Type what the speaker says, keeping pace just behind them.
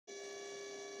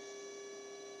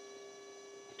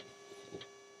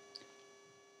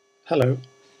Hello,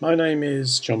 my name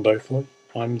is John Beaufoy.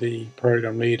 I'm the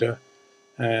Programme Leader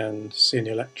and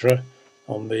Senior Lecturer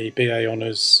on the BA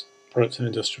Honours Product and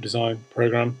Industrial Design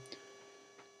programme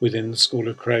within the School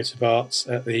of Creative Arts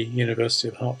at the University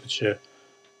of Hertfordshire.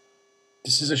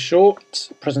 This is a short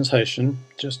presentation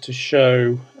just to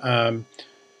show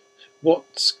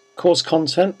what course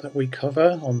content that we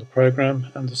cover on the programme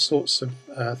and the sorts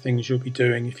of things you'll be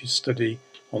doing if you study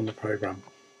on the programme.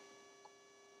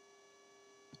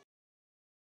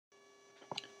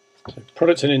 So,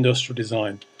 product and industrial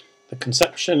design, the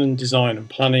conception and design and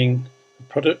planning of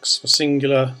products for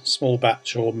singular, small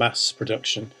batch or mass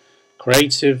production.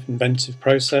 Creative, inventive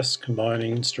process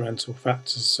combining instrumental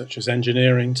factors such as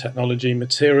engineering, technology,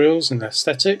 materials and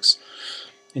aesthetics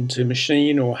into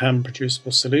machine or hand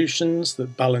producible solutions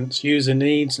that balance user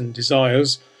needs and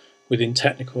desires within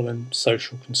technical and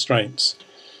social constraints.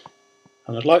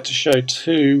 And I'd like to show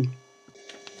two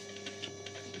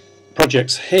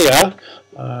projects here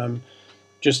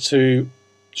just to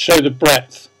show the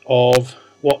breadth of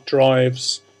what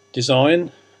drives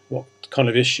design, what kind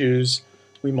of issues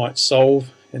we might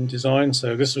solve in design.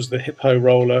 So this was the Hippo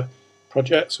roller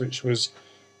project, which was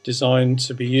designed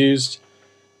to be used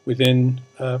within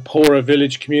poorer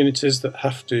village communities that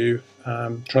have to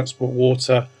transport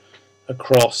water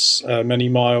across many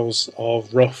miles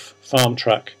of rough farm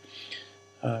track.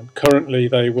 Currently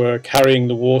they were carrying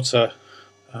the water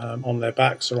on their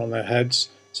backs or on their heads.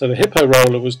 So the Hippo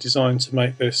roller was designed to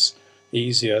make this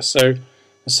easier. So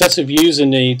the set of user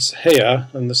needs here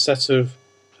and the set of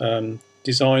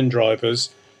design drivers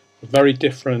are very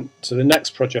different to the next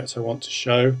project I want to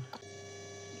show,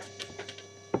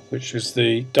 which is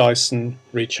the Dyson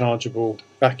rechargeable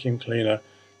vacuum cleaner.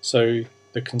 So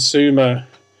the consumer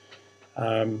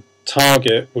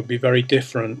target would be very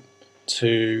different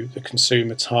to the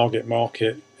consumer target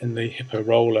market in the Hippo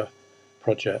roller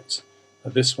project.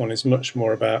 This one is much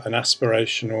more about an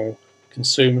aspirational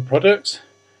consumer product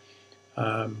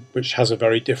which has a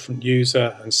very different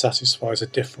user and satisfies a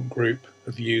different group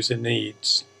of user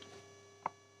needs.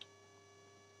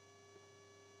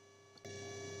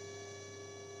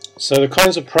 So the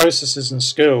kinds of processes and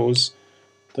skills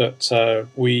that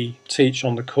we teach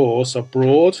on the course are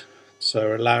broad,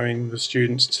 so allowing the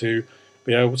students to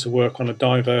be able to work on a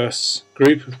diverse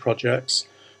group of projects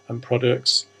and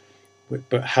products,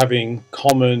 but having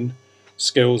common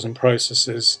skills and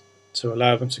processes to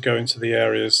allow them to go into the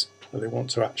areas that they want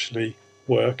to actually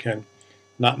work in. And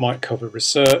that might cover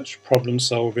research, problem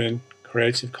solving,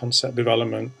 creative concept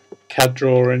development, CAD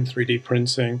drawing, 3D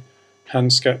printing,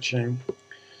 hand sketching,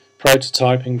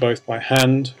 prototyping both by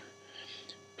hand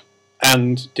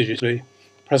and digitally,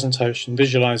 presentation,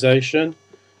 visualization,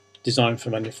 design for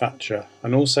manufacture,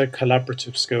 and also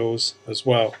collaborative skills as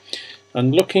well.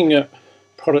 And looking at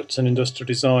product and industrial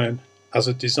design as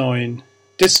a design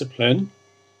discipline,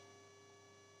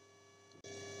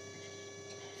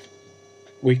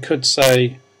 we could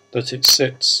say that it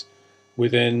sits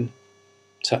within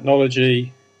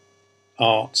technology,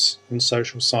 arts and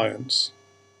social science.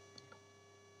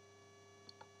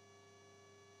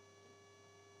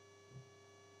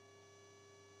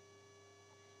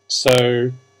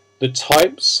 So the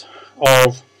types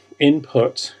of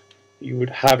input you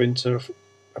would have into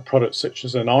a product such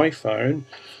as an iPhone,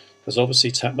 there's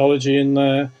obviously technology in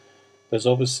there, there's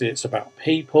obviously, it's about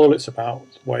people, it's about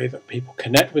the way that people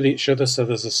connect with each other, so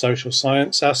there's a social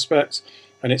science aspect,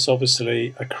 and it's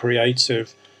obviously a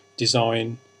creative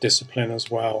design discipline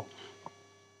as well.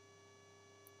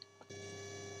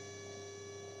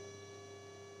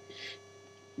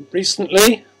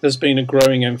 Recently there's been a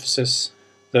growing emphasis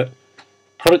that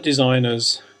product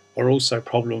designers are also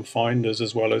problem finders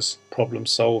as well as problem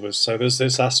solvers. So there's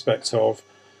this aspect of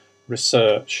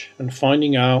research and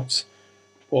finding out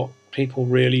what people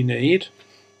really need.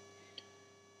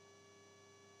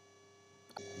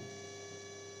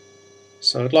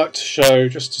 So I'd like to show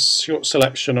just a short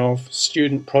selection of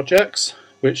student projects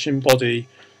which embody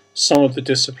some of the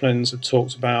disciplines I've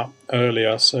talked about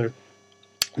earlier. So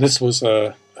this was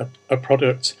a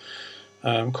product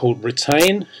called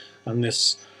Retain, and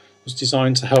this was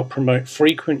designed to help promote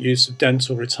frequent use of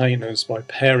dental retainers by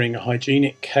pairing a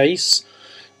hygienic case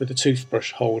with a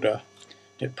toothbrush holder.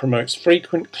 It promotes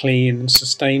frequent, clean and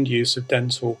sustained use of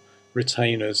dental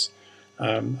retainers.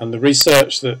 And the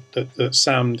research that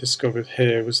Sam discovered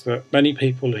here was that many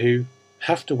people who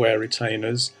have to wear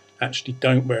retainers actually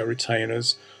don't wear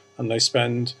retainers, and they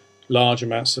spend large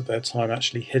amounts of their time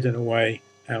actually hidden away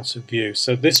out of view.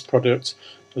 So this product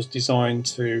was designed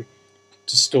to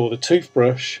store the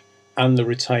toothbrush and the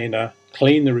retainer,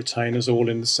 clean the retainers all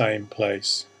in the same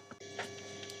place.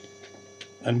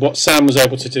 And what Sam was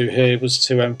able to do here was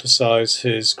to emphasise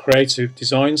his creative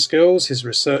design skills, his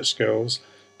research skills,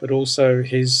 but also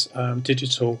his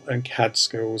digital and CAD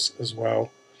skills as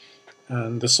well.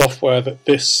 And the software that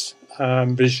this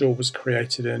visual was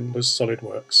created in was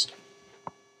SolidWorks.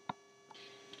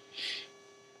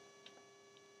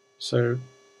 So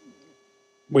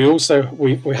we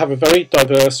have a very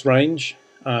diverse range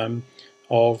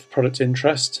of product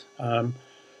interest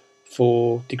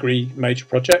for degree major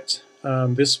project.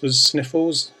 This was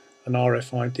Sniffles, an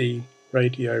RFID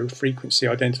radio frequency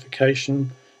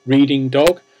identification reading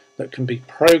dog that can be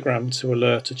programmed to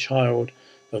alert a child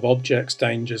of objects,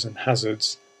 dangers and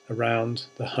hazards around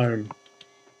the home.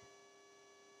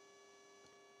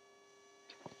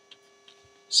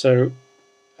 So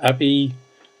Abby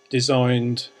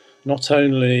designed not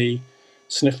only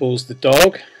Sniffles the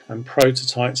dog and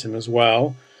prototyped him as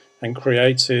well, and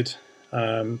created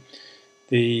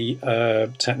the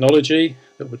technology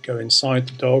that would go inside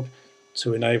the dog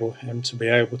to enable him to be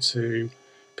able to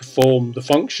perform the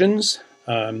functions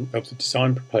of the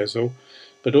design proposal,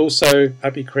 but also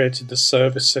Abby created the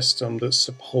service system that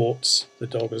supports the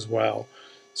dog as well.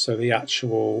 So the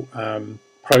actual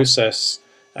process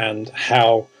and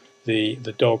how the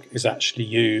dog is actually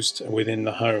used within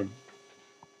the home.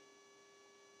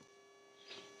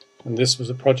 And this was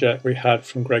a project we had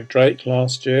from Greg Drake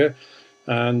last year,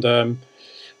 and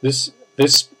this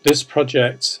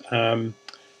project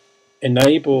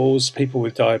enables people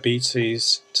with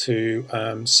diabetes to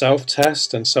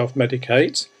self-test and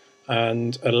self-medicate,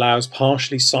 and allows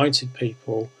partially sighted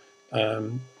people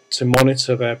to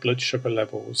monitor their blood sugar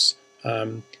levels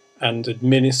and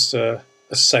administer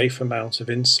a safe amount of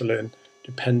insulin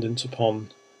dependent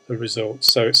upon the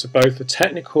results. So it's both a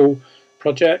technical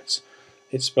project,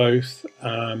 it's both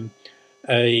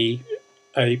a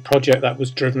project that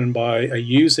was driven by a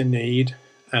user need,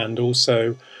 and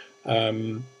also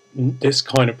this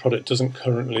kind of product doesn't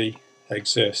currently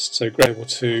exist. So Greg able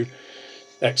to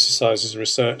exercise his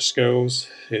research skills,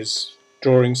 his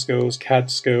drawing skills,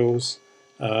 CAD skills,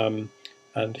 and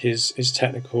his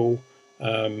technical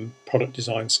product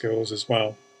design skills as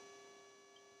well.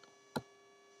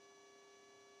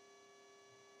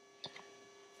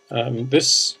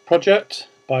 This project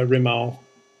by Rimal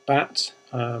Bat,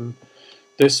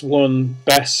 this won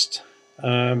Best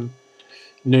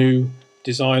New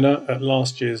Designer at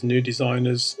last year's New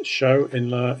Designers show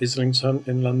in Islington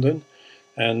in London,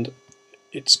 and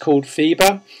it's called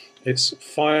FEBA. It's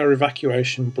Fire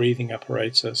Evacuation Breathing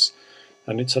Apparatus,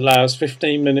 and it allows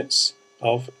 15 minutes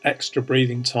of extra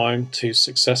breathing time to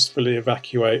successfully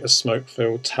evacuate a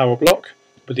smoke-filled tower block,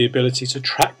 with the ability to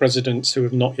track residents who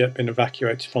have not yet been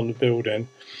evacuated from the building.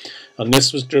 And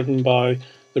this was driven by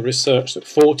the research that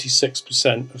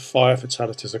 46% of fire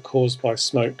fatalities are caused by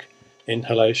smoke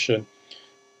inhalation.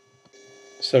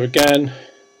 So again,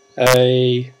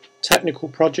 a technical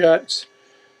project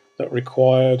that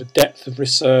required a depth of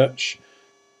research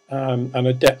and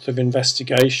a depth of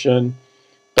investigation,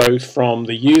 both from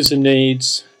the user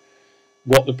needs,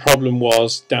 what the problem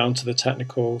was, down to the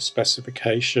technical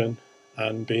specification,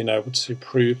 and being able to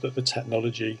prove that the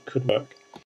technology could work.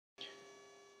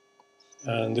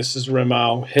 And this is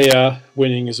Ramal here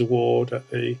winning his award at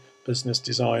the Business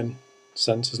Design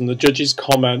Centres, and the judges'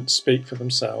 comments speak for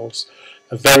themselves.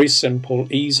 A very simple,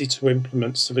 easy to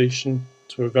implement solution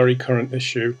to a very current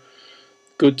issue.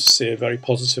 Good to see a very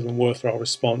positive and worthwhile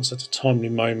response at a timely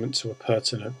moment to a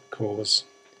pertinent cause.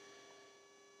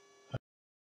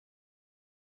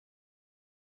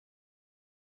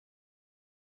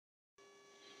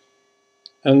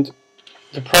 And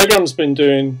the program's been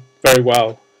doing very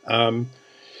well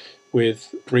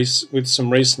with some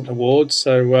recent awards.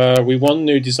 So we won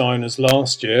New Designers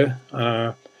last year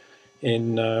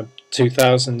in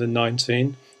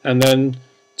 2019, and then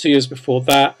 2 years before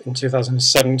that, in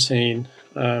 2017,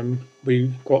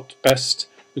 we got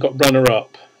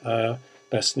runner-up,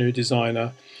 Best New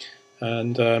Designer,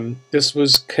 and this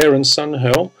was Kieran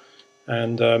Sunhill,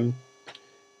 and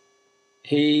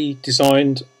he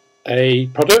designed a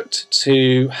product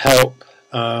to help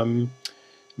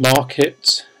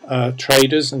market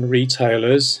traders and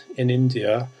retailers in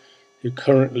India who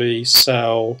currently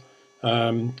sell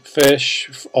fish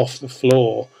off the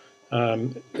floor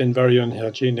in very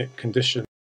unhygienic conditions.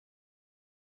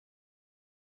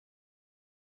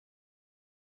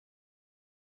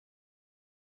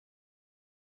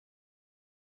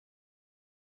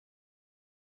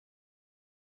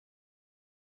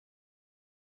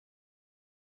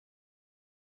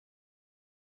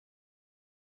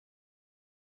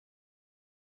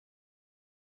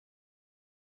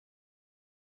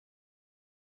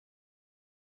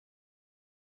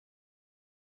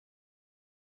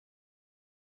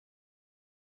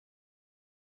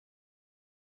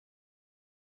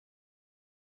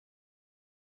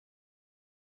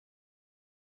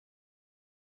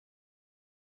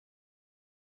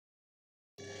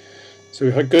 So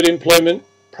we've had good employment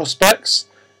prospects.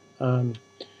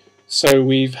 So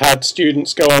we've had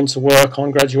students go on to work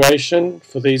on graduation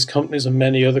for these companies and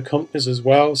many other companies as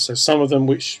well. So some of them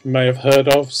which you may have heard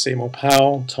of: Seymour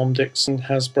Powell, Tom Dixon,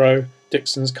 Hasbro,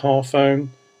 Dixon's Car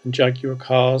Foam and Jaguar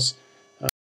Cars.